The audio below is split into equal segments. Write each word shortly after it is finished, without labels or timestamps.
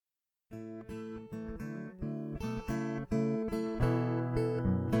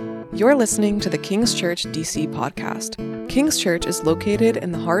You're listening to the King's Church DC podcast. King's Church is located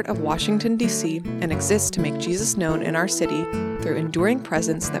in the heart of Washington, D.C., and exists to make Jesus known in our city through enduring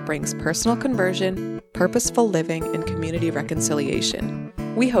presence that brings personal conversion, purposeful living, and community reconciliation.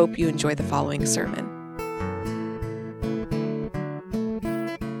 We hope you enjoy the following sermon.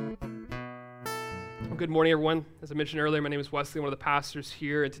 Good morning, everyone. As I mentioned earlier, my name is Wesley, one of the pastors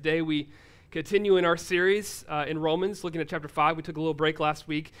here, and today we continue in our series in Romans, looking at chapter 5. We took a little break last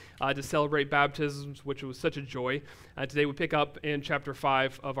week to celebrate baptisms, which was such a joy. Today we pick up in chapter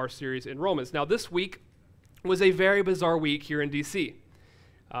 5 of our series in Romans. Now, this week was a very bizarre week here in D.C.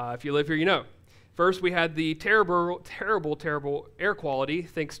 If you live here, you know. First, we had the terrible air quality,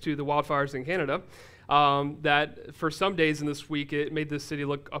 thanks to the wildfires in Canada, that for some days in this week, it made this city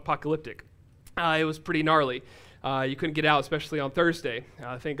look apocalyptic. It was pretty gnarly. You couldn't get out, especially on Thursday.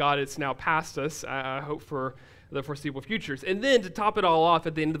 Thank God it's now past us. I hope for the foreseeable futures. And then to top it all off,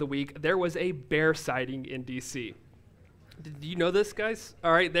 at the end of the week, there was a bear sighting in D.C. Did you know this, guys?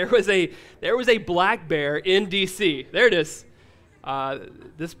 All right, there was a black bear in D.C. There it is.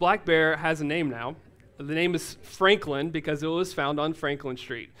 This black bear has a name now. The name is Franklin because it was found on Franklin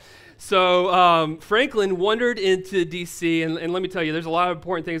Street. So Franklin wandered into D.C., and let me tell you, there's a lot of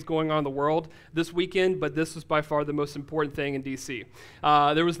important things going on in the world this weekend, but this was by far the most important thing in D.C.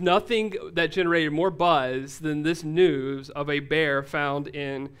 There was nothing that generated more buzz than this news of a bear found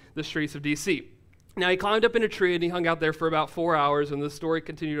in the streets of D.C. Now, he climbed up in a tree and he hung out there for about 4 hours, and the story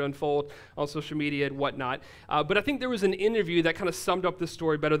continued to unfold on social media and whatnot. But I think there was an interview that kind of summed up this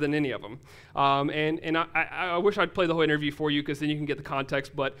story better than any of them. And I wish I'd play the whole interview for you because then you can get the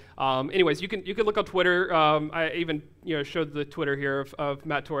context. But anyways, you can look on Twitter. I even showed the Twitter here of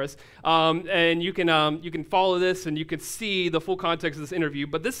Matt Torres, and you can follow this and you can see the full context of this interview.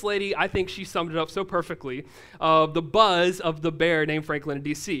 But this lady, I think she summed it up so perfectly. The buzz of the bear named Franklin in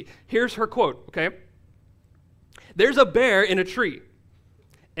D.C. Here's her quote. Okay. There's a bear in a tree.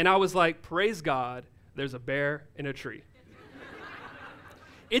 And I was like, praise God, there's a bear in a tree.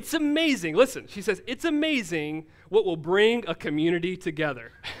 It's amazing. Listen, she says, it's amazing what will bring a community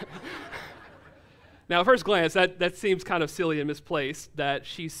together. Now, at first glance, that seems kind of silly and misplaced that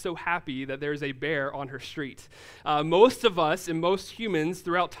she's so happy that there's a bear on her street. Most of us and most humans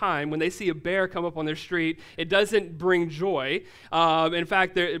throughout time, when they see a bear come up on their street, it doesn't bring joy. In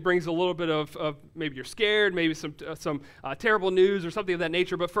fact, it brings a little bit of maybe you're scared, maybe some terrible news or something of that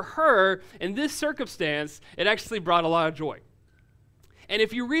nature. But for her, in this circumstance, it actually brought a lot of joy. And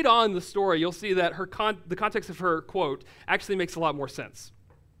if you read on the story, you'll see that the context of her quote actually makes a lot more sense.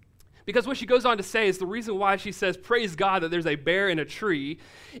 Because what she goes on to say is the reason why she says, praise God that there's a bear in a tree,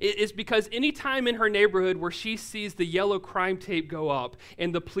 is because any time in her neighborhood where she sees the yellow crime tape go up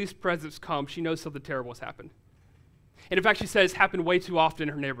and the police presence come, she knows something terrible has happened. And in fact, she says it's happened way too often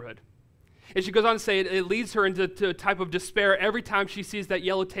in her neighborhood. And she goes on to say it leads her into a type of despair every time she sees that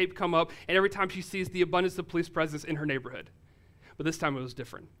yellow tape come up and every time she sees the abundance of police presence in her neighborhood. But this time it was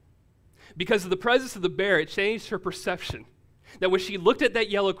different. Because of the presence of the bear, it changed her perception. That when she looked at that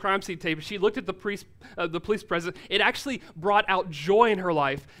yellow crime scene tape, she looked at the police presence, it actually brought out joy in her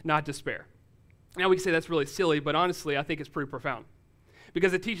life, not despair. Now we can say that's really silly, but honestly, I think it's pretty profound.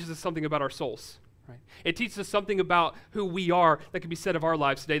 Because it teaches us something about our souls. Right? It teaches us something about who we are that could be said of our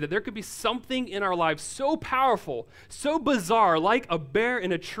lives today, that there could be something in our lives so powerful, so bizarre, like a bear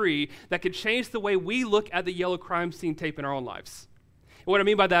in a tree, that could change the way we look at the yellow crime scene tape in our own lives. And what I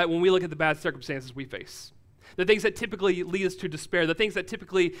mean by that, when we look at the bad circumstances we face. The things that typically lead us to despair, the things that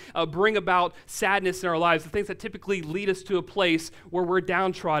typically bring about sadness in our lives, the things that typically lead us to a place where we're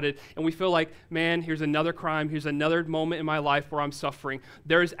downtrodden and we feel like, man, here's another crime, here's another moment in my life where I'm suffering.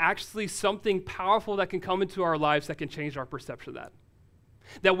 There is actually something powerful that can come into our lives that can change our perception of that.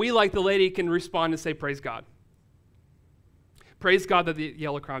 That we, like the lady, can respond and say, praise God. Praise God that the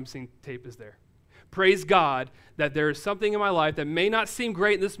yellow crime scene tape is there. Praise God that there is something in my life that may not seem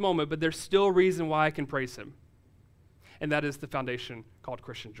great in this moment, but there's still a reason why I can praise Him. And that is the foundation called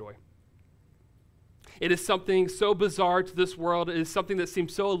Christian joy. It is something so bizarre to this world. It is something that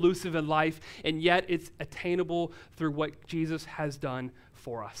seems so elusive in life, and yet it's attainable through what Jesus has done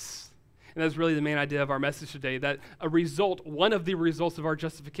for us. And that's really the main idea of our message today, that one of the results of our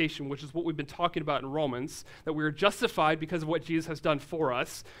justification, which is what we've been talking about in Romans, that we are justified because of what Jesus has done for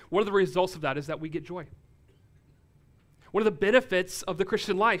us, one of the results of that is that we get joy. One of the benefits of the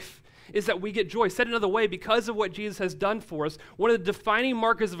Christian life is that we get joy. Said another way, because of what Jesus has done for us, one of the defining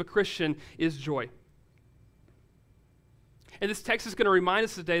markers of a Christian is joy. And this text is going to remind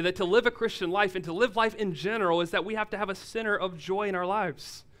us today that to live a Christian life and to live life in general is that we have to have a center of joy in our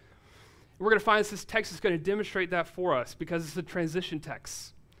lives. We're going to find this text is going to demonstrate that for us because it's a transition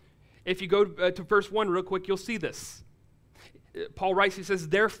text. If you go to verse 1 real quick, you'll see this. Paul writes, he says,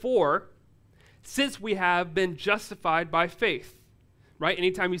 therefore, since we have been justified by faith, right?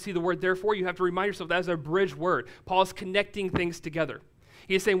 Anytime you see the word therefore, you have to remind yourself that is a bridge word. Paul is connecting things together.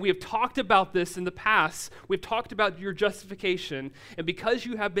 He is saying, we have talked about this in the past. We've talked about your justification. And because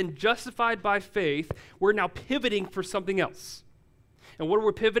you have been justified by faith, we're now pivoting for something else. And what are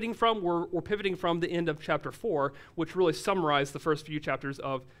we pivoting from? We're pivoting from the end of chapter 4, which really summarized the first few chapters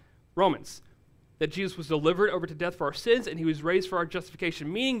of Romans. That Jesus was delivered over to death for our sins, and he was raised for our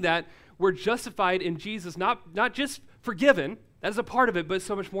justification, meaning that we're justified in Jesus, not just forgiven, that is a part of it, but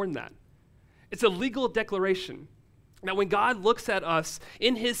so much more than that. It's a legal declaration. Now, when God looks at us,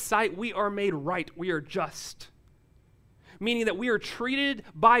 in his sight, we are made right. We are just. Meaning that we are treated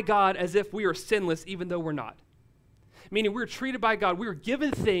by God as if we are sinless, even though we're not. Meaning we're treated by God. We are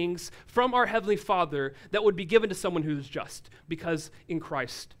given things from our Heavenly Father that would be given to someone who is just, because in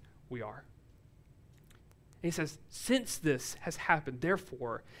Christ we are. And he says, since this has happened,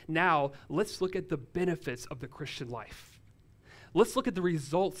 therefore, now let's look at the benefits of the Christian life. Let's look at the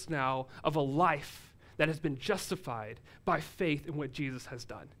results now of a life that has been justified by faith in what Jesus has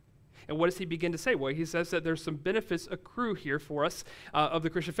done. And what does he begin to say? Well, he says that there's some benefits accrue here for us of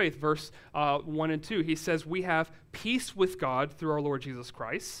the Christian faith. Verse 1 and 2, he says, we have peace with God through our Lord Jesus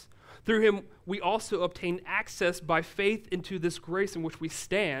Christ. Through him, we also obtain access by faith into this grace in which we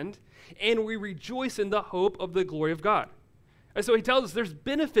stand, and we rejoice in the hope of the glory of God. And so he tells us there's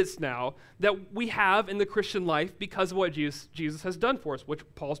benefits now that we have in the Christian life because of what Jesus has done for us, which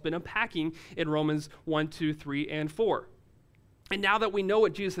Paul's been unpacking in Romans 1, 2, 3, and 4. And now that we know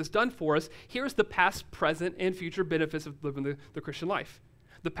what Jesus has done for us, here's the past, present, and future benefits of living the Christian life.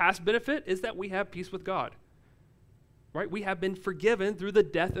 The past benefit is that we have peace with God. Right? We have been forgiven through the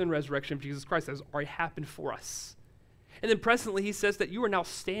death and resurrection of Jesus Christ that has already happened for us. And then presently, he says that you are now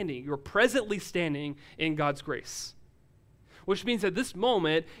standing, you're presently standing in God's grace. Which means at this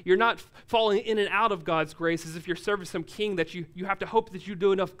moment, you're not falling in and out of God's grace as if you're serving some king that you have to hope that you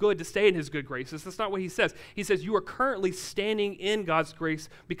do enough good to stay in his good graces. That's not what he says. He says you are currently standing in God's grace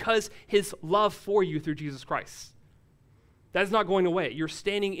because his love for you through Jesus Christ. That is not going away. You're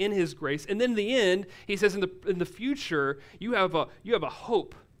standing in his grace. And then in the end, he says in the future, you have a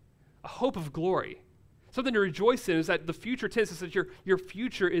hope of glory. Something to rejoice in is that the future tense is that your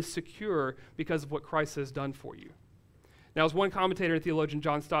future is secure because of what Christ has done for you. Now, as one commentator and theologian,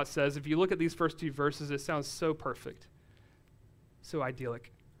 John Stott, says, if you look at these first two verses, it sounds so perfect, so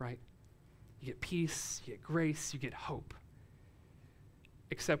idyllic, right? You get peace, you get grace, you get hope.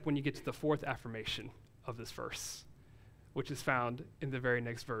 Except when you get to the fourth affirmation of this verse, which is found in the very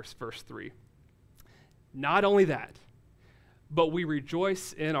next verse, verse 3. Not only that, but we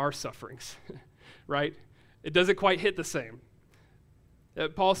rejoice in our sufferings, right? It doesn't quite hit the same.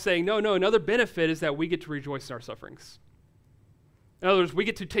 Paul's saying, no, another benefit is that we get to rejoice in our sufferings. In other words, we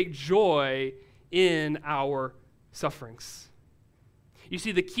get to take joy in our sufferings. You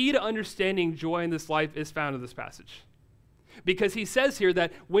see, the key to understanding joy in this life is found in this passage. Because he says here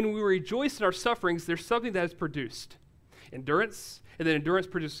that when we rejoice in our sufferings, there's something that is produced. Endurance, and then endurance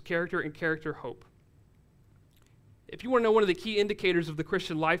produces character, and character hope. If you want to know one of the key indicators of the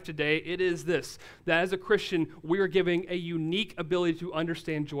Christian life today, it is this, that as a Christian, we are giving a unique ability to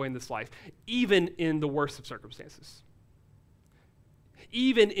understand joy in this life, even in the worst of circumstances.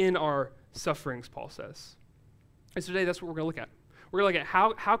 Even in our sufferings, Paul says. And so today, that's what we're going to look at. We're going to look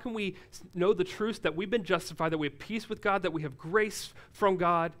at how can we know the truth that we've been justified, that we have peace with God, that we have grace from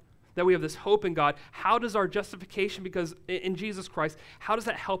God, that we have this hope in God. How does our justification, because in Jesus Christ, how does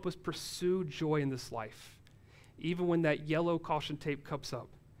that help us pursue joy in this life? Even when that yellow caution tape comes up,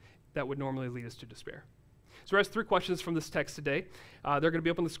 that would normally lead us to despair. So we have 3 questions from this text today. They're going to be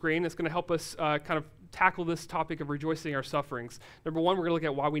up on the screen. It's going to help us kind of tackle this topic of rejoicing in our sufferings. Number 1, we're going to look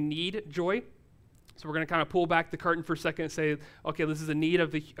at why we need joy. So we're going to kind of pull back the curtain for a second and say, okay, this is a need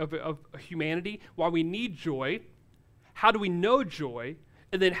of humanity. Why we need joy. How do we know joy?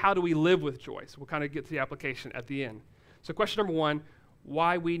 And then how do we live with joy? So we'll kind of get to the application at the end. So question number 1,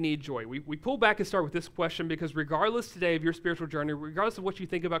 why we need joy. We pull back and start with this question because regardless today of your spiritual journey, regardless of what you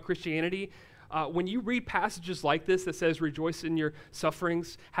think about Christianity, when you read passages like this that says rejoice in your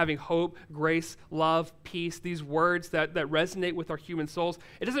sufferings, having hope, grace, love, peace, these words that resonate with our human souls,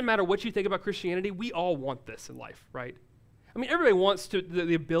 it doesn't matter what you think about Christianity, we all want this in life, right? I mean, everybody wants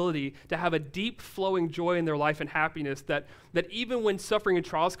the ability to have a deep flowing joy in their life and happiness that even when suffering and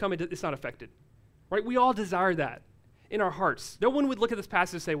trials come, it's not affected, right? We all desire that in our hearts. No one would look at this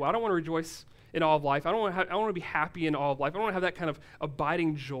passage and say, well, I don't want to rejoice in all of life. I don't want to be happy in all of life. I don't want to have that kind of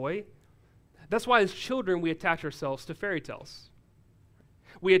abiding joy. That's why as children we attach ourselves to fairy tales.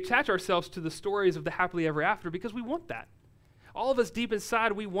 We attach ourselves to the stories of the happily ever after because we want that. All of us deep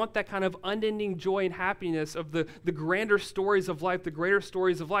inside, we want that kind of unending joy and happiness of the grander stories of life, the greater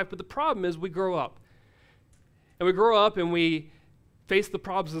stories of life. But the problem is we grow up. And we grow up and we face the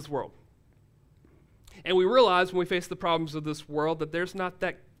problems of this world. And we realize when we face the problems of this world that there's not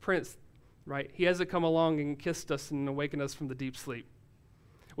that prince, right? He hasn't come along and kissed us and awakened us from the deep sleep.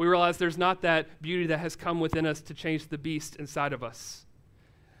 We realize there's not that beauty that has come within us to change the beast inside of us.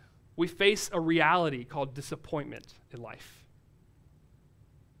 We face a reality called disappointment in life.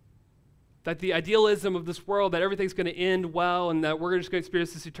 That the idealism of this world, that everything's going to end well and that we're just going to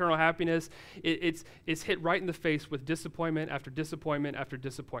experience this eternal happiness, it's hit right in the face with disappointment after disappointment after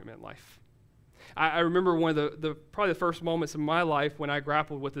disappointment in life. I remember one of the probably the first moments in my life when I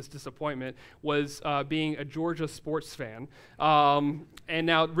grappled with this disappointment was being a Georgia sports fan. And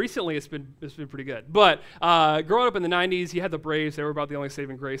now recently it's been pretty good. But growing up in the 90s, you had the Braves. They were about the only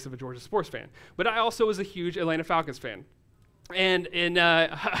saving grace of a Georgia sports fan. But I also was a huge Atlanta Falcons fan. And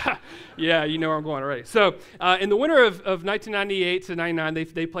yeah, you know where I'm going already. So in the winter of 1998 to 99,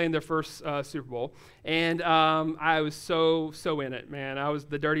 they played in their first Super Bowl. And I was so in it, man. I was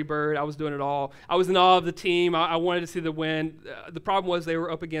the dirty bird. I was doing it all. I was in awe of the team. I wanted to see the win. The problem was they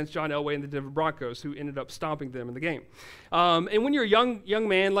were up against John Elway and the Denver Broncos, who ended up stomping them in the game. And when you're a young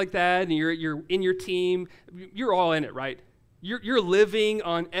man like that and you're in your team, you're all in it, right? You're living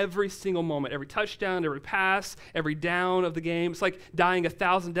on every single moment, every touchdown, every pass, every down of the game. It's like dying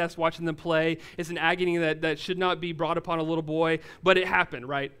 1,000 deaths watching them play. It's an agony that should not be brought upon a little boy, but it happened,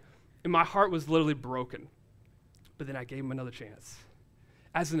 right? And my heart was literally broken. But then I gave him another chance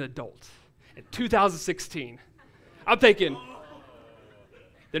as an adult in 2016. I'm thinking,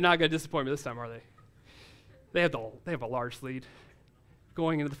 they're not going to disappoint me this time, are they? They have a large lead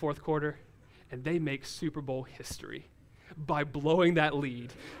going into the fourth quarter, and they make Super Bowl history by blowing that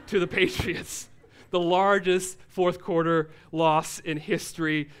lead to the Patriots, the largest fourth quarter loss in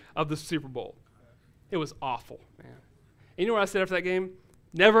history of the Super Bowl. It was awful, man. And you know what I said after that game?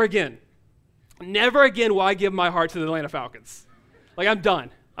 Never again. Never again will I give my heart to the Atlanta Falcons. Like, I'm done,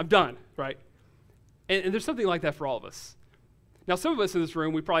 right? And there's something like that for all of us. Now, some of us in this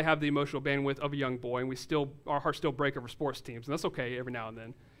room, we probably have the emotional bandwidth of a young boy, and our hearts still break over sports teams, and that's okay every now and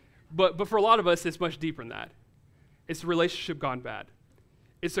then. But for a lot of us, it's much deeper than that. It's a relationship gone bad.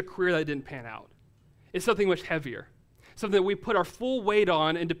 It's a career that didn't pan out. It's something much heavier, something that we put our full weight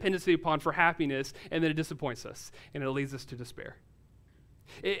on and dependency upon for happiness, and then it disappoints us, and it leads us to despair.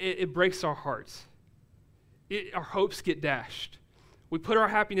 It breaks our hearts. Our hopes get dashed. We put our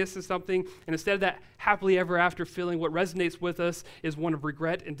happiness in something, and instead of that happily ever after feeling, what resonates with us is one of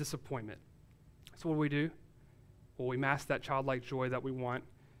regret and disappointment. So what do? Well, we mask that childlike joy that we want,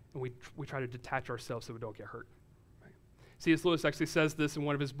 and we try to detach ourselves so we don't get hurt. C.S. Lewis actually says this in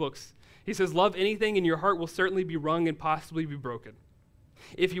one of his books. He says, love anything and your heart will certainly be wrung and possibly be broken.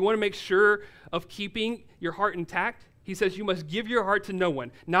 If you want to make sure of keeping your heart intact, he says you must give your heart to no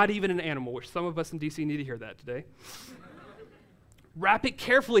one, not even an animal, which some of us in D.C. need to hear that today. Wrap it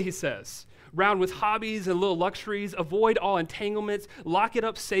carefully, he says, round with hobbies and little luxuries. Avoid all entanglements. Lock it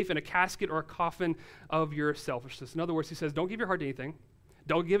up safe in a casket or a coffin of your selfishness. In other words, he says, don't give your heart to anything.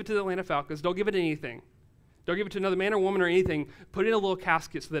 Don't give it to the Atlanta Falcons. Don't give it to anything. Don't give it to another man or woman or anything. Put it in a little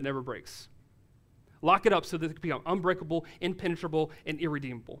casket so that it never breaks. Lock it up so that it can become unbreakable, impenetrable, and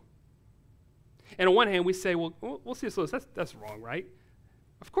irredeemable. And on one hand, we say, well, we'll see this. That's wrong, right?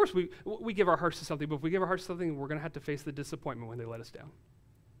 Of course, we give our hearts to something, but if we give our hearts to something, we're going to have to face the disappointment when they let us down.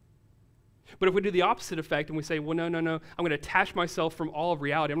 But if we do the opposite effect and we say, well, no, I'm going to attach myself from all of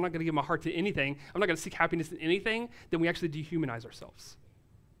reality. I'm not going to give my heart to anything. I'm not going to seek happiness in anything. Then we actually dehumanize ourselves.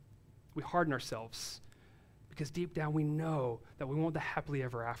 We harden ourselves. Because deep down we know that we want the happily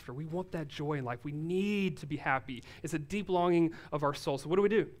ever after. We want that joy in life. We need to be happy. It's a deep longing of our soul. So what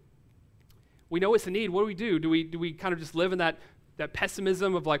do? We know it's a need. What do? Do we kind of just live in that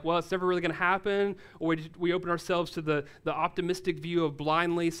pessimism of like, well, it's never really going to happen? Or we open ourselves to the optimistic view of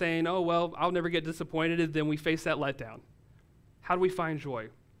blindly saying, oh, well, I'll never get disappointed, and then we face that letdown. How do we find joy?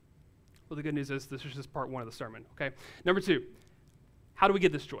 Well, the good news is this is just part one of the sermon, okay? Number two, how do we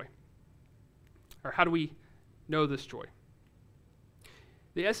get this joy? Or how do we know this joy?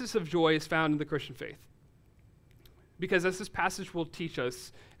 The essence of joy is found in the Christian faith. Because as this passage will teach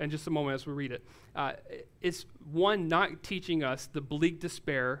us in just a moment as we read it, it's one, not teaching us the bleak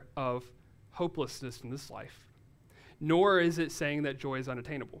despair of hopelessness in this life, nor is it saying that joy is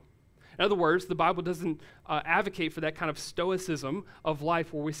unattainable. In other words, the Bible doesn't advocate for that kind of stoicism of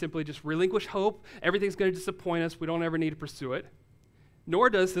life where we simply just relinquish hope, everything's going to disappoint us, we don't ever need to pursue it. Nor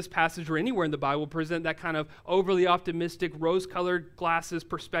does this passage or anywhere in the Bible present that kind of overly optimistic, rose-colored glasses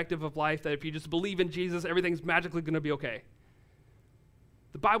perspective of life that if you just believe in Jesus, everything's magically going to be okay.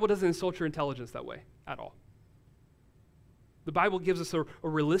 The Bible doesn't insult your intelligence that way at all. The Bible gives us a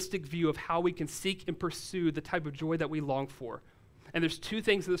realistic view of how we can seek and pursue the type of joy that we long for. And there's two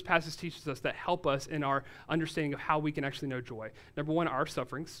things that this passage teaches us that help us in our understanding of how we can actually know joy. Number one, our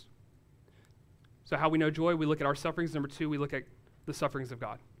sufferings. So how we know joy, we look at our sufferings. Number two, we look at the sufferings of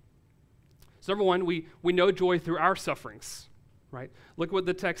God. So number one, we know joy through our sufferings, right? Look what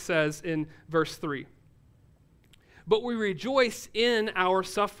the text says in verse 3. But we rejoice in our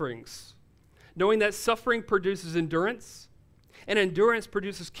sufferings, knowing that suffering produces endurance, and endurance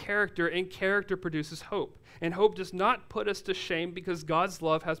produces character, and character produces hope. And hope does not put us to shame because God's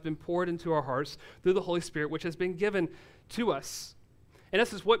love has been poured into our hearts through the Holy Spirit, which has been given to us. In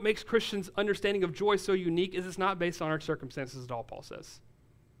essence, what makes Christians' understanding of joy so unique is it's not based on our circumstances at all, Paul says.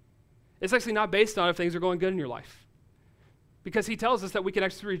 It's actually not based on if things are going good in your life. Because he tells us that we can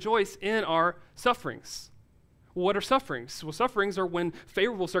actually rejoice in our sufferings. Well, what are sufferings? Well, sufferings are when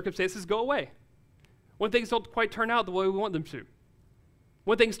favorable circumstances go away. When things don't quite turn out the way we want them to.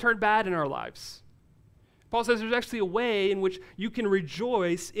 When things turn bad in our lives. Paul says there's actually a way in which you can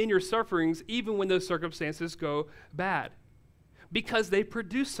rejoice in your sufferings even when those circumstances go bad. Because they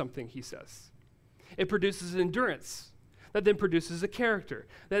produce something, he says. It produces endurance. That then produces a character.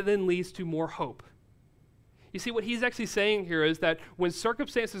 That then leads to more hope. You see, what he's actually saying here is that when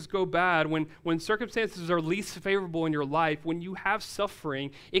circumstances go bad, when circumstances are least favorable in your life, when you have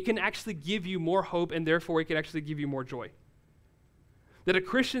suffering, it can actually give you more hope, and therefore it can actually give you more joy. That a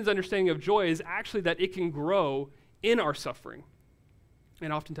Christian's understanding of joy is actually that it can grow in our suffering.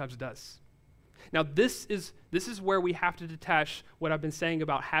 And oftentimes it does. Now, this is where we have to detach what I've been saying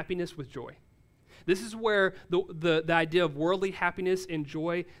about happiness with joy. This is where the idea of worldly happiness and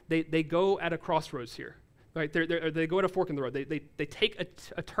joy, they go at a crossroads here. Right? They go at a fork in the road. They take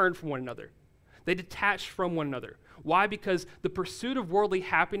a turn from one another. They detach from one another. Why? Because the pursuit of worldly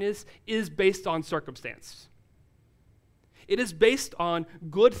happiness is based on circumstance. It is based on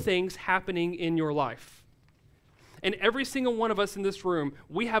good things happening in your life. And every single one of us in this room,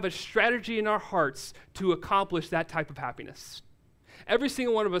 we have a strategy in our hearts to accomplish that type of happiness. Every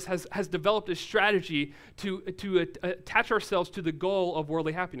single one of us has developed a strategy to attach ourselves to the goal of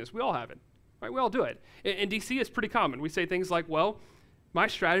worldly happiness. We all have it. Right, we all do it. In DC, it's pretty common. We say things like, well, my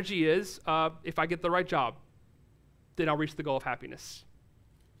strategy is if I get the right job, then I'll reach the goal of happiness.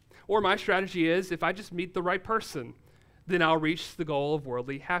 Or my strategy is if I just meet the right person, then I'll reach the goal of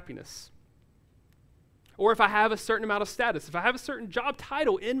worldly happiness. Or if I have a certain amount of status, if I have a certain job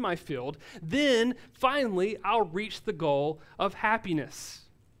title in my field, then finally I'll reach the goal of happiness.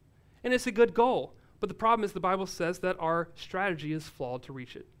 And it's a good goal. But the problem is the Bible says that our strategy is flawed to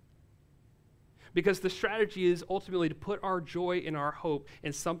reach it. Because the strategy is ultimately to put our joy and our hope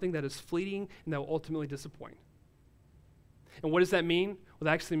in something that is fleeting and that will ultimately disappoint. And what does that mean? Well,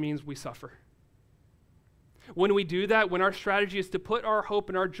 that actually means we suffer. When we do that, when our strategy is to put our hope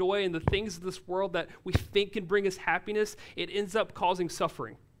and our joy in the things of this world that we think can bring us happiness, it ends up causing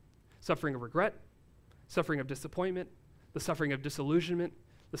suffering. Suffering of regret, suffering of disappointment, the suffering of disillusionment,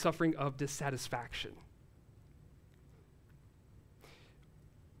 the suffering of dissatisfaction.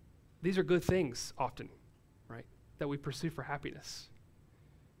 These are good things often, right, that we pursue for happiness.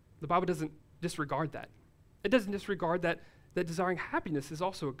 The Bible doesn't disregard that. It doesn't disregard that desiring happiness is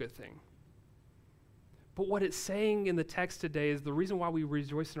also a good thing. But what it's saying in the text today is the reason why we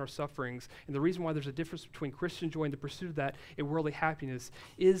rejoice in our sufferings and the reason why there's a difference between Christian joy and the pursuit of that and worldly happiness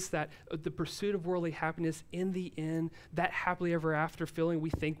is that the pursuit of worldly happiness, in the end, that happily ever after feeling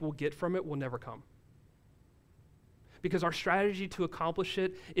we think we'll get from it will never come. Because our strategy to accomplish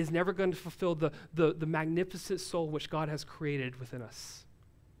it is never going to fulfill the magnificent soul which God has created within us.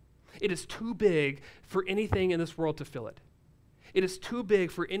 It is too big for anything in this world to fill it. It is too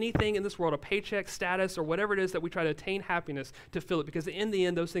big for anything in this world, a paycheck, status, or whatever it is that we try to attain happiness to fill it, because in the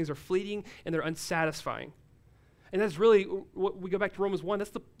end, those things are fleeting and they're unsatisfying. And that's really, we go back to Romans 1,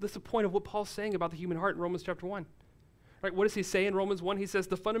 that's the point of what Paul's saying about the human heart in Romans chapter 1. Right, what does he say in Romans 1? He says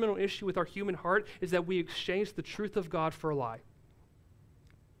the fundamental issue with our human heart is that we exchange the truth of God for a lie.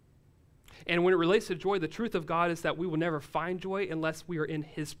 And when it relates to joy, the truth of God is that we will never find joy unless we are in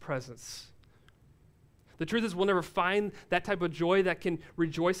his presence. The truth is we'll never find that type of joy that can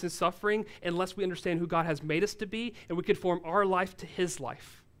rejoice in suffering unless we understand who God has made us to be and we conform our life to his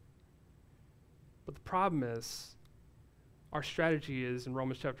life. But the problem is our strategy is in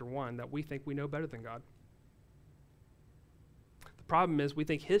Romans chapter 1 that we think we know better than God. The problem is we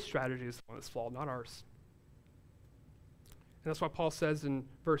think his strategy is the one that's flawed, not ours. And that's why Paul says in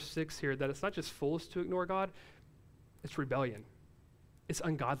verse 6 here that it's not just foolish to ignore God, it's rebellion. It's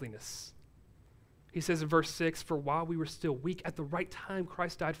ungodliness. He says in verse 6, for while we were still weak, at the right time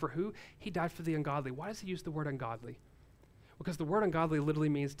Christ died for who? He died for the ungodly. Why does he use the word ungodly? Because the word ungodly literally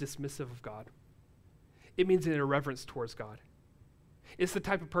means dismissive of God. It means an irreverence towards God. It's the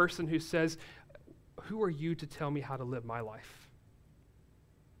type of person who says, who are you to tell me how to live my life?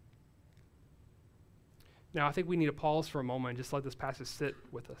 Now, I think we need to pause for a moment and just let this passage sit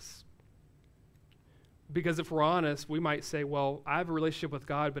with us. Because if we're honest, we might say, well, I have a relationship with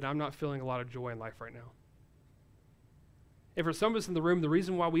God, but I'm not feeling a lot of joy in life right now. And for some of us in the room, the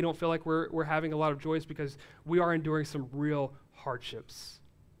reason why we don't feel like we're having a lot of joy is because we are enduring some real hardships,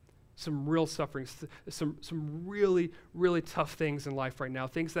 some real sufferings, some really, really tough things in life right now,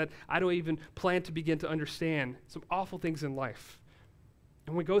 things that I don't even plan to begin to understand, some awful things in life.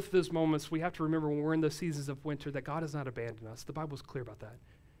 And when we go through those moments, we have to remember when we're in those seasons of winter that God has not abandoned us. The Bible is clear about that.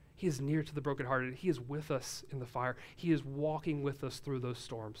 He is near to the brokenhearted. He is with us in the fire. He is walking with us through those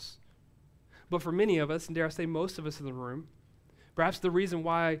storms. But for many of us, and dare I say most of us in the room, perhaps the reason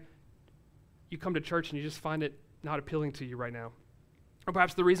why you come to church and you just find it not appealing to you right now, or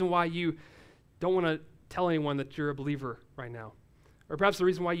perhaps the reason why you don't want to tell anyone that you're a believer right now, or perhaps the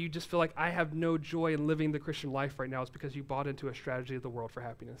reason why you just feel like I have no joy in living the Christian life right now is because you bought into a strategy of the world for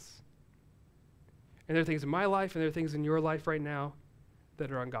happiness. And there are things in my life and there are things in your life right now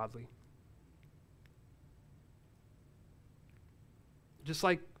that are ungodly. Just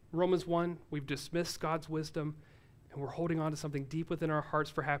like Romans 1, we've dismissed God's wisdom and we're holding on to something deep within our hearts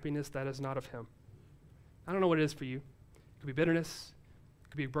for happiness that is not of him. I don't know what it is for you. It could be bitterness.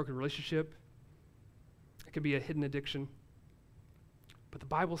 It could be a broken relationship. It could be a hidden addiction. But the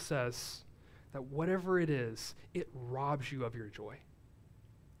Bible says that whatever it is, it robs you of your joy.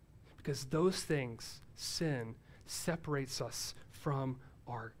 Because those things, sin, separates us from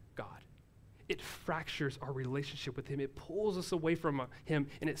our God. It fractures our relationship with him. It pulls us away from him,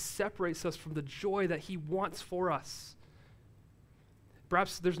 and it separates us from the joy that he wants for us.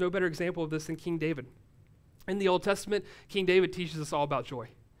 Perhaps there's no better example of this than King David. In the Old Testament, King David teaches us all about joy.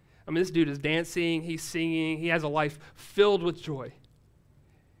 I mean, this dude is dancing, he's singing, he has a life filled with joy.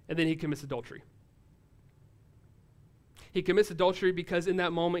 And then he commits adultery. He commits adultery because in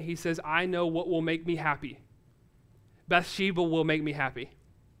that moment he says, I know what will make me happy. Bathsheba will make me happy.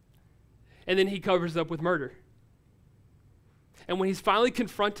 And then he covers up with murder. And when he's finally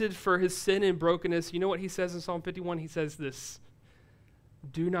confronted for his sin and brokenness, you know what he says in Psalm 51? He says this,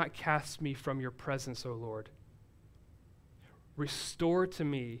 do not cast me from your presence, O Lord. Restore to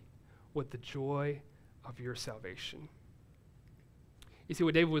me with the joy of your salvation. You see,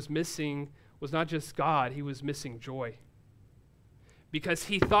 what David was missing was not just God, he was missing joy. Because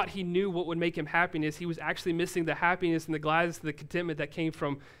he thought he knew what would make him happiness, he was actually missing the happiness and the gladness and the contentment that came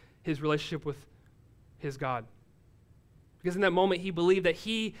from his relationship with his God. Because in that moment, he believed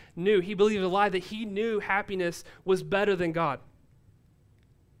he believed a lie that he knew happiness was better than God.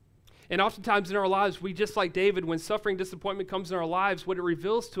 And oftentimes in our lives, we just like David, when suffering, disappointment comes in our lives, what it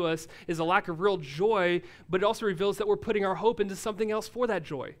reveals to us is a lack of real joy, but it also reveals that we're putting our hope into something else for that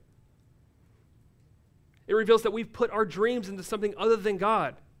joy. It reveals that we've put our dreams into something other than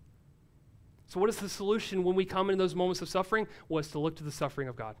God. So what is the solution when we come in those moments of suffering? Well, it's to look to the suffering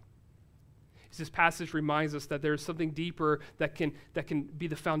of God. This passage reminds us that there's something deeper that can be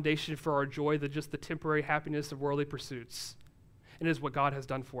the foundation for our joy than just the temporary happiness of worldly pursuits. And it is what God has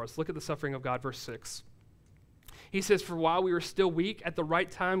done for us. Look at the suffering of God, verse 6. He says, for while we were still weak, at the right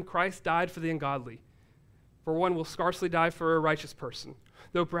time Christ died for the ungodly. For one will scarcely die for a righteous person,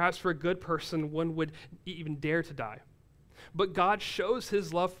 though perhaps for a good person one would even dare to die. But God shows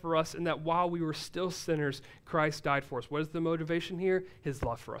his love for us in that while we were still sinners, Christ died for us. What is the motivation here? His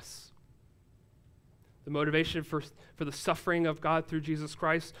love for us. The motivation for the suffering of God through Jesus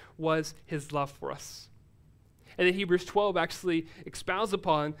Christ was his love for us. And then Hebrews 12 actually expounds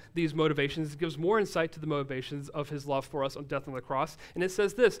upon these motivations. It gives more insight to the motivations of his love for us on death on the cross. And it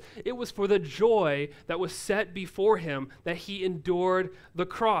says this, it was for the joy that was set before him that he endured the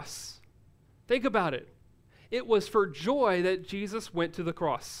cross. Think about it. It was for joy that Jesus went to the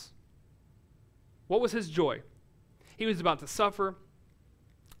cross. What was his joy? He was about to suffer.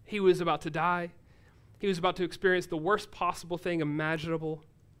 He was about to die. He was about to experience the worst possible thing imaginable,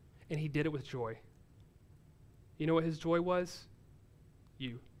 and he did it with joy. You know what his joy was?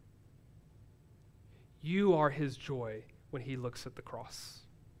 You. You are his joy when he looks at the cross.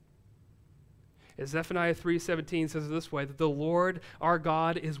 As Zephaniah 3:17 says it this way, that the Lord our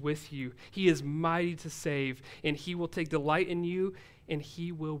God is with you. He is mighty to save, and he will take delight in you, and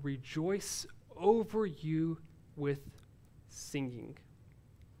he will rejoice over you with singing.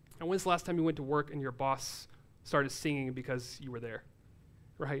 And when's the last time you went to work and your boss started singing because you were there?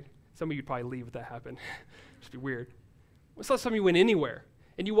 Right? Some of you'd probably leave if that happened. It'd be weird. When's the last time you went anywhere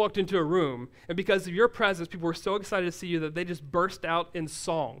and you walked into a room and because of your presence, people were so excited to see you that they just burst out in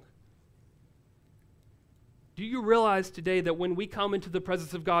song? Do you realize today that when we come into the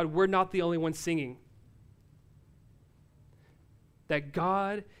presence of God, we're not the only ones singing? That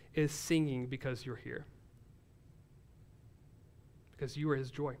God is singing because you're here. Because you are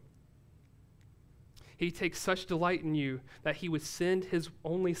his joy. He takes such delight in you that he would send his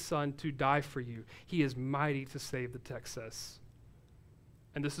only son to die for you. He is mighty to save, the text says.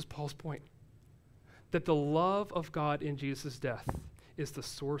 And this is Paul's point. That the love of God in Jesus' death is the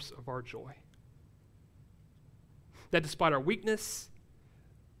source of our joy. That despite our weakness,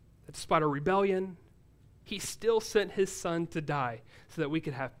 that despite our rebellion, he still sent his son to die so that we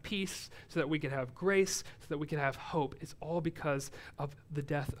could have peace, so that we could have grace, so that we could have hope. It's all because of the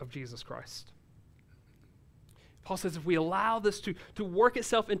death of Jesus Christ. Paul says if we allow this to work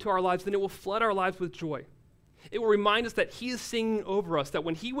itself into our lives, then it will flood our lives with joy. It will remind us that he is singing over us, that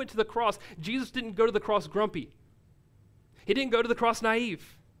when he went to the cross, Jesus didn't go to the cross grumpy. He didn't go to the cross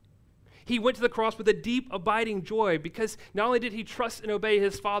naive. He went to the cross with a deep, abiding joy because not only did he trust and obey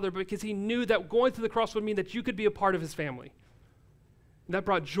his Father, but because he knew that going to the cross would mean that you could be a part of his family. And that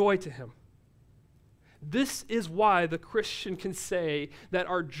brought joy to him. This is why the Christian can say that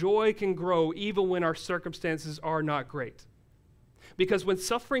our joy can grow even when our circumstances are not great. Because when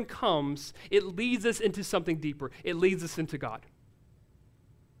suffering comes, it leads us into something deeper. It leads us into God.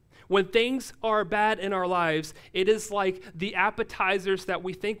 When things are bad in our lives, it is like the appetizers that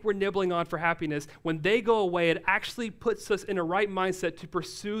we think we're nibbling on for happiness. When they go away, it actually puts us in a right mindset to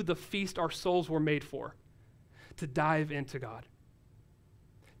pursue the feast our souls were made for, to dive into God,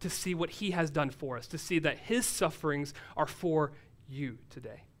 to see what he has done for us, to see that his sufferings are for you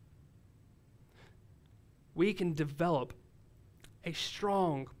today. We can develop a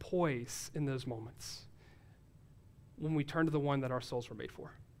strong poise in those moments when we turn to the one that our souls were made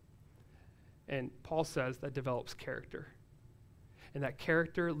for. And Paul says that develops character. And that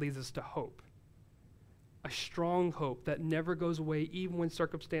character leads us to hope. A strong hope that never goes away even when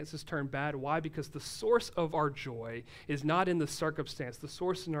circumstances turn bad. Why? Because the source of our joy is not in the circumstance. The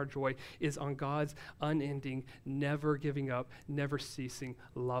source in our joy is on God's unending, never giving up, never ceasing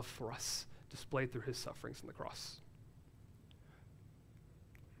love for us, displayed through his sufferings on the cross.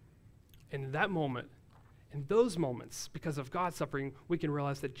 In that moment, in those moments, because of God's suffering, we can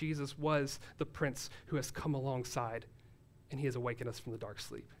realize that Jesus was the Prince who has come alongside and he has awakened us from the dark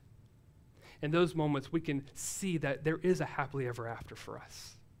sleep. In those moments, we can see that there is a happily ever after for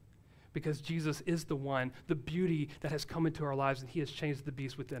us because Jesus is the one, the beauty that has come into our lives and he has changed the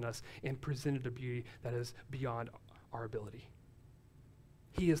beast within us and presented a beauty that is beyond our ability.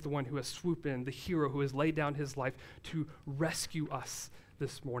 He is the one who has swooped in, the hero who has laid down his life to rescue us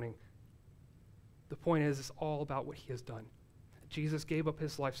this morning. The point is, it's all about what he has done. Jesus gave up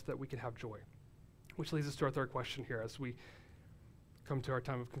his life so that we could have joy, which leads us to our third question here as we come to our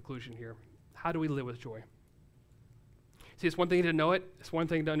time of conclusion here. How do we live with joy? See, it's one thing to know it. It's one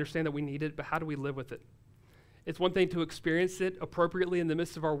thing to understand that we need it, but how do we live with it? It's one thing to experience it appropriately in the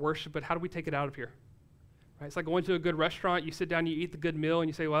midst of our worship, but how do we take it out of here? Right? It's like going to a good restaurant. You sit down, you eat the good meal, and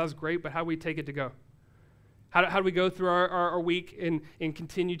you say, well, that was great, but how do we take it to go? How do we go through our week and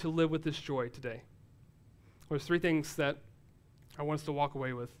continue to live with this joy today? Well, there's three things that I want us to walk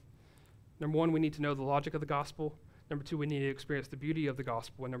away with. Number one, we need to know the logic of the gospel. Number two, we need to experience the beauty of the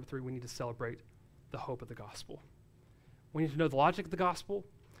gospel. And number three, we need to celebrate the hope of the gospel. We need to know the logic of the gospel,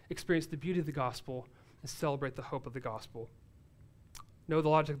 experience the beauty of the gospel, and celebrate the hope of the gospel. Know the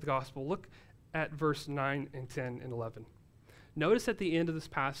logic of the gospel. Look at verse 9 and 10 and 11. Notice at the end of this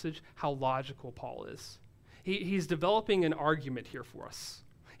passage how logical Paul is. He's developing an argument here for us.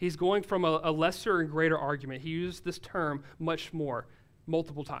 He's going from a lesser and greater argument. He used this term much more,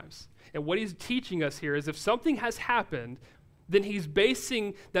 multiple times. And what he's teaching us here is if something has happened, then he's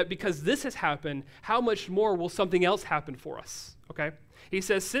basing that because this has happened, how much more will something else happen for us? Okay? He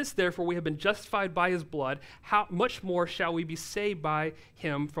says, since therefore we have been justified by his blood, how much more shall we be saved by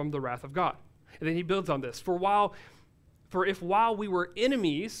him from the wrath of God? And then he builds on this. For if while we were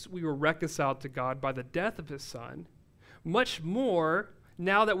enemies, we were reconciled to God by the death of his son, much more,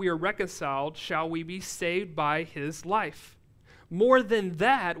 now that we are reconciled, shall we be saved by his life. More than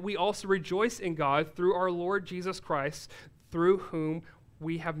that, we also rejoice in God through our Lord Jesus Christ, through whom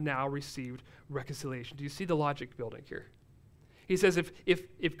we have now received reconciliation. Do you see the logic building here? He says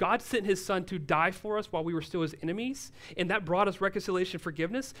if God sent his son to die for us while we were still his enemies, and that brought us reconciliation and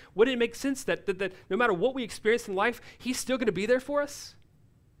forgiveness, wouldn't it make sense that no matter what we experience in life, he's still going to be there for us?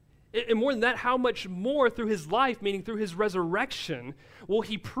 And more than that, how much more through his life, meaning through his resurrection, will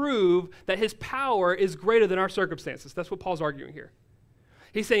he prove that his power is greater than our circumstances? That's what Paul's arguing here.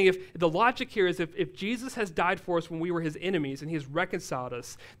 He's saying if the logic here is if Jesus has died for us when we were his enemies and he has reconciled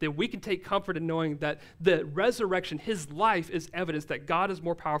us, then we can take comfort in knowing that the resurrection, his life, is evidence that God is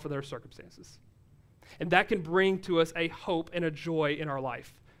more powerful than our circumstances. And that can bring to us a hope and a joy in our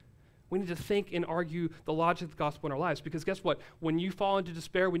life. We need to think and argue the logic of the gospel in our lives, because guess what? When you fall into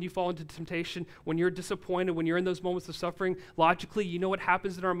despair, when you fall into temptation, when you're disappointed, when you're in those moments of suffering, logically, you know what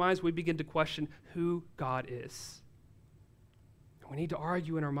happens in our minds? We begin to question who God is. And we need to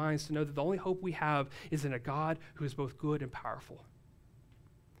argue in our minds to know that the only hope we have is in a God who is both good and powerful.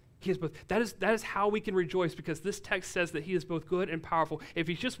 He is both. That is how we can rejoice, because this text says that he is both good and powerful. If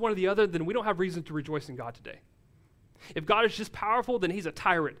he's just one or the other, then we don't have reason to rejoice in God today. If God is just powerful, then he's a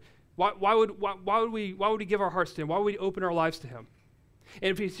tyrant. Why would we give our hearts to him? Why would we open our lives to him?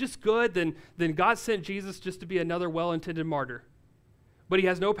 And if he's just good, then God sent Jesus just to be another well-intended martyr. But he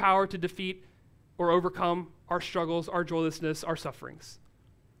has no power to defeat or overcome our struggles, our joylessness, our sufferings.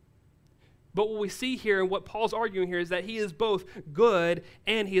 But what we see here and what Paul's arguing here is that he is both good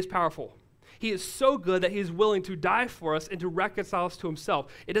and he is powerful. He is so good that he is willing to die for us and to reconcile us to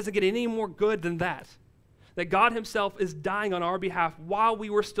himself. It doesn't get any more good than that. That God himself is dying on our behalf while we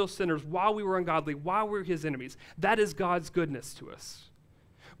were still sinners, while we were ungodly, while we were his enemies. That is God's goodness to us.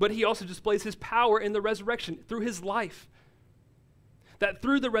 But he also displays his power in the resurrection through his life. That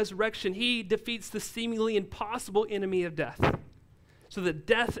through the resurrection, he defeats the seemingly impossible enemy of death. So that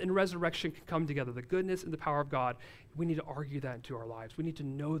death and resurrection can come together, the goodness and the power of God. We need to argue that into our lives. We need to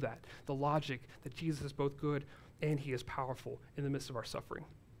know that, the logic that Jesus is both good and he is powerful in the midst of our suffering.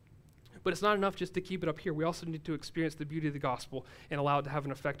 But it's not enough just to keep it up here. We also need to experience the beauty of the gospel and allow it to have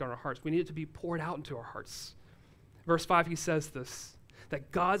an effect on our hearts. We need it to be poured out into our hearts. Verse 5, he says this,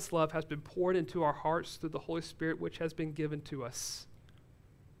 that God's love has been poured into our hearts through the Holy Spirit, which has been given to us.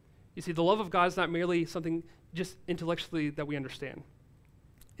 You see, the love of God is not merely something just intellectually that we understand.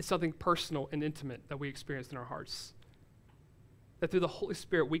 It's something personal and intimate that we experience in our hearts. That through the Holy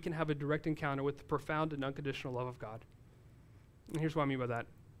Spirit, we can have a direct encounter with the profound and unconditional love of God. And here's what I mean by that.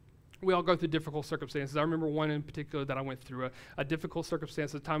 We all go through difficult circumstances. I remember one in particular that I went through, a difficult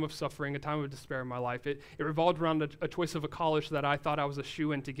circumstance, a time of suffering, a time of despair in my life. It revolved around a choice of a college that I thought I was a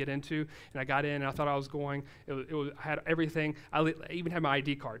shoo-in to get into, and I got in, and I thought I was going. I had everything. I even had my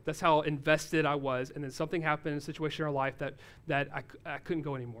ID card. That's how invested I was, and then something happened in a situation in our life that I couldn't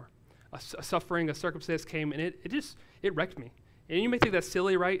go anymore. A suffering, a circumstance came, and it wrecked me. And you may think that's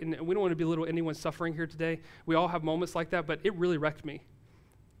silly, right? And we don't want to belittle anyone suffering here today. We all have moments like that, but it really wrecked me.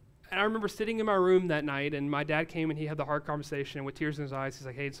 And I remember sitting in my room that night, and my dad came and he had the hard conversation, and with tears in his eyes, he's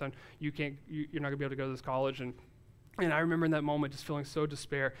like, "Hey, son, you're not gonna be able to go to this college." And I remember in that moment just feeling so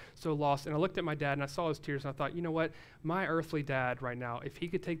despair, so lost. And I looked at my dad and I saw his tears, and I thought, you know what? My earthly dad right now, if he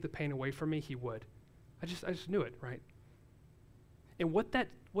could take the pain away from me, he would. I just knew it, right? And what that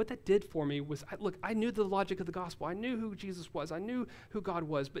did for me was, I knew the logic of the gospel. I knew who Jesus was. I knew who God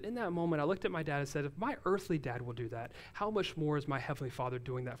was. But in that moment, I looked at my dad and said, if my earthly dad will do that, how much more is my heavenly Father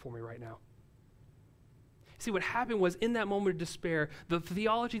doing that for me right now? See, what happened was, in that moment of despair, the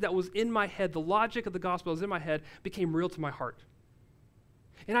theology that was in my head, the logic of the gospel that was in my head, became real to my heart.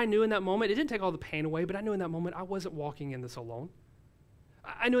 And I knew in that moment, it didn't take all the pain away, but I knew in that moment I wasn't walking in this alone.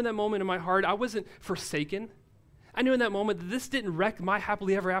 I knew in that moment in my heart I wasn't forsaken. I knew in that moment that this didn't wreck my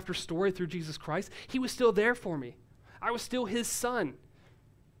happily ever after story through Jesus Christ. He was still there for me. I was still his son.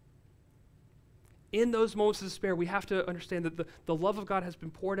 In those moments of despair, we have to understand that the love of God has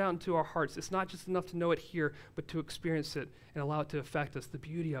been poured out into our hearts. It's not just enough to know it here, but to experience it and allow it to affect us, the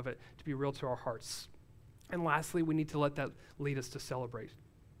beauty of it to be real to our hearts. And lastly, we need to let that lead us to celebrate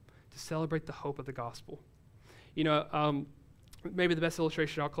the hope of the gospel. You know, maybe the best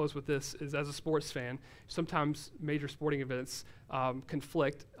illustration, I'll close with this, is as a sports fan, sometimes major sporting events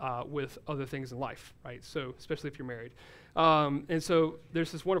conflict with other things in life, right? So, especially if you're married. And so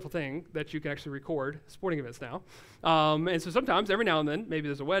there's this wonderful thing that you can actually record sporting events now. And so sometimes, every now and then, maybe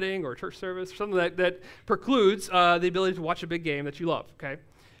there's a wedding or a church service or something that precludes the ability to watch a big game that you love, okay?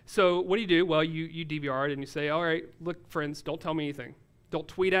 So what do? Well, you DVR it and you say, all right, look, friends, don't tell me anything. Don't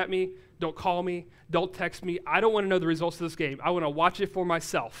tweet at me. Don't call me. Don't text me. I don't want to know the results of this game. I want to watch it for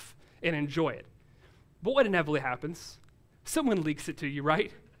myself and enjoy it. But what inevitably happens? Someone leaks it to you,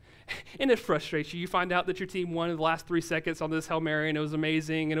 right? And it frustrates you. You find out that your team won in the last 3 seconds on this Hail Mary, and it was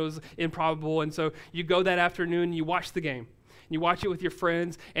amazing, and it was improbable. And so you go that afternoon and you watch the game. you watch it with your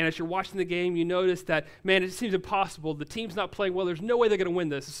friends, and as you're watching the game, you notice that, man, it seems impossible. The team's not playing well. There's no way they're going to win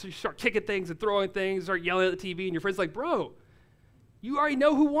this. So you start kicking things and throwing things, start yelling at the TV, and your friend's like, bro, you already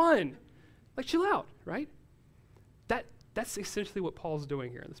know who won. Like, chill out, right? That's essentially what Paul's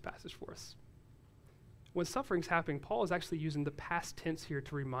doing here in this passage for us. When suffering's happening, Paul is actually using the past tense here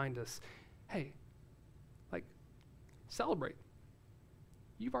to remind us, hey, like, celebrate.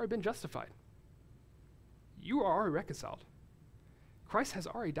 You've already been justified. You are already reconciled. Christ has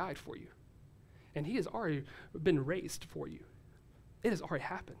already died for you, and he has already been raised for you. It has already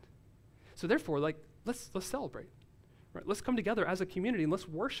happened. So therefore, like, let's celebrate. Right, let's come together as a community and let's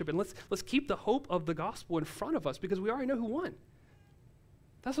worship and let's keep the hope of the gospel in front of us because we already know who won.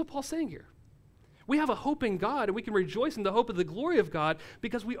 That's what Paul's saying here. We have a hope in God and we can rejoice in the hope of the glory of God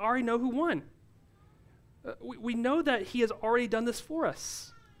because we already know who won. We know that he has already done this for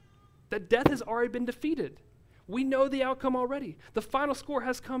us, that death has already been defeated. We know the outcome already. The final score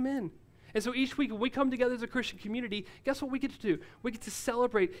has come in. And so each week when we come together as a Christian community, guess what we get to do? We get to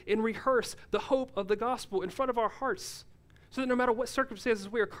celebrate and rehearse the hope of the gospel in front of our hearts so that no matter what circumstances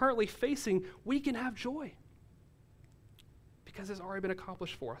we are currently facing, we can have joy because it's already been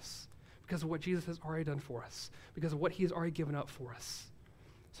accomplished for us, because of what Jesus has already done for us, because of what he has already given up for us.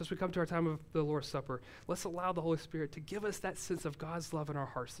 So as we come to our time of the Lord's Supper, let's allow the Holy Spirit to give us that sense of God's love in our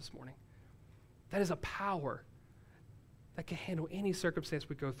hearts this morning. That is a power that can handle any circumstance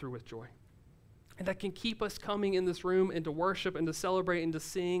we go through with joy. And that can keep us coming in this room and to worship and to celebrate and to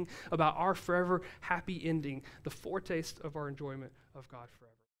sing about our forever happy ending, the foretaste of our enjoyment of God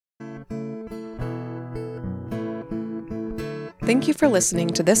forever. Thank you for listening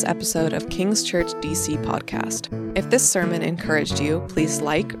to this episode of King's Church DC podcast. If this sermon encouraged you, please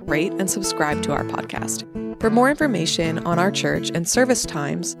like, rate, and subscribe to our podcast. For more information on our church and service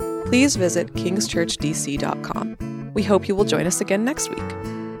times, please visit kingschurchdc.com. We hope you will join us again next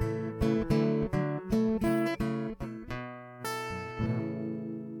week.